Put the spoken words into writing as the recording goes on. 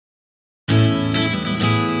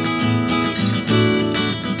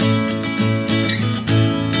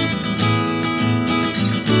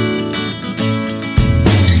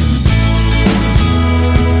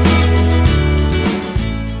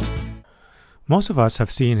Most of us have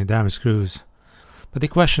seen damaged screws, but the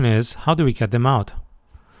question is, how do we get them out?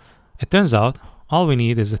 It turns out, all we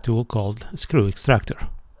need is a tool called Screw Extractor.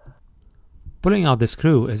 Pulling out the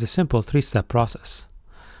screw is a simple three-step process.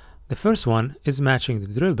 The first one is matching the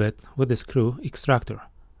drill bit with the screw extractor,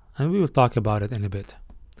 and we will talk about it in a bit.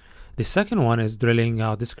 The second one is drilling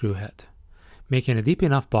out the screw head, making a deep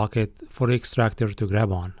enough pocket for the extractor to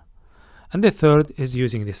grab on. And the third is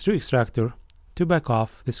using the screw extractor to back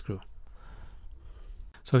off the screw.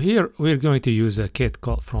 So here we're going to use a kit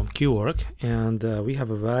called from Gearwrench, and we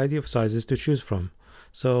have a variety of sizes to choose from.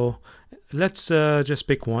 So let's just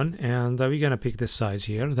pick one, and we're gonna pick this size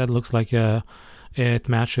here. That looks like it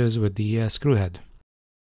matches with the screw head.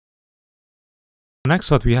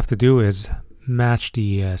 Next, what we have to do is match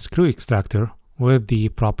the screw extractor with the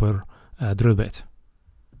proper drill bit.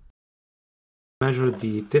 Measure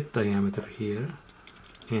the tip diameter here,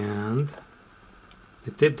 and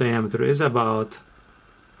the tip diameter is about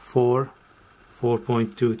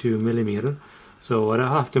 4.22 millimeter. So what I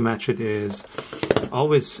have to match it is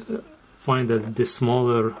always find a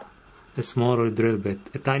smaller drill bit,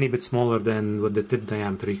 a tiny bit smaller than with the tip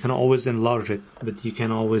diameter. You can always enlarge it, but you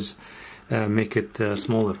can always make it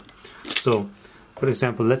smaller. So for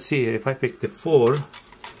example, let's see if I pick the 4,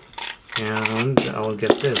 and I'll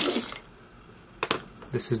get this.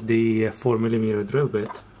 This is the 4 millimeter drill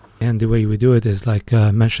bit. And the way we do it is, like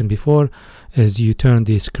mentioned before, is you turn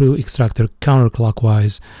the screw extractor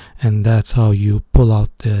counterclockwise, and that's how you pull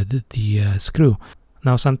out the screw.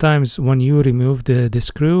 Now sometimes when you remove the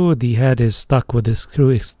screw, the head is stuck with the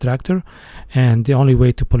screw extractor, and the only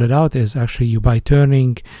way to pull it out is actually by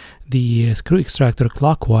turning the screw extractor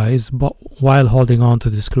clockwise, but while holding on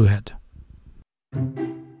to the screw head.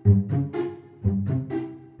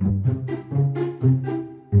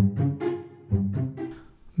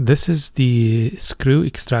 This is the screw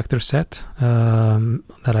extractor set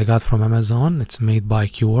that I got from Amazon. It's made by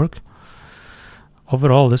Gearwrench.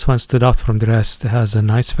 Overall, this one stood out from the rest. It has a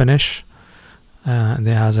nice finish, and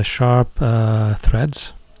it has a sharp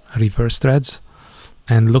threads, reverse threads,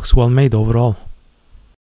 and looks well made overall.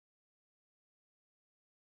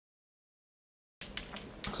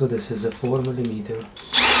 So this is a 4 millimeter.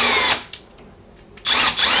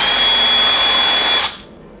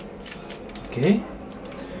 Okay.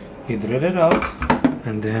 You drill it out,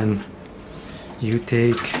 and then you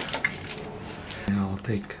I'll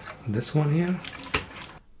take this one here,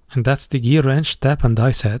 and that's the Gearwrench tap and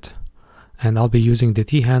die set, and I'll be using the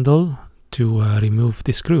T-handle to remove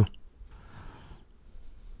the screw.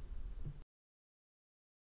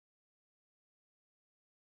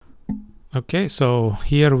 Okay, so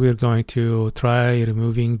here we're going to try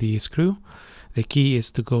removing the screw. The key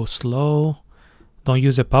is to go slow. Don't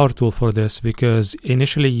use a power tool for this, because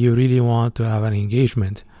initially you really want to have an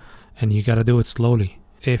engagement, and you gotta do it slowly.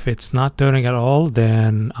 If it's not turning at all,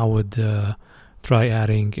 then I would try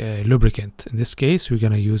adding a lubricant. In this case, we're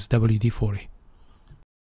gonna use WD-40.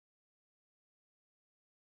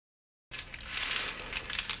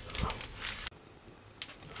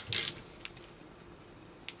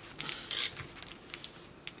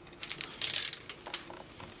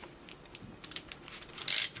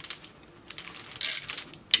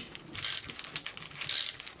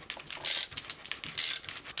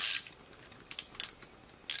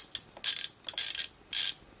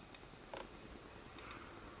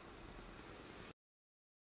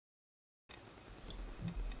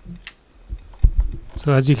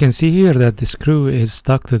 So as you can see here, that the screw is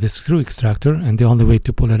stuck to the screw extractor, and the only way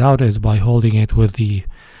to pull it out is by holding it with the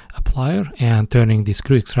plier and turning the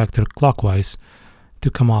screw extractor clockwise to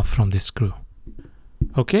come off from the screw.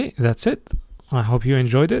 Okay, that's it. I hope you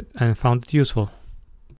enjoyed it and found it useful.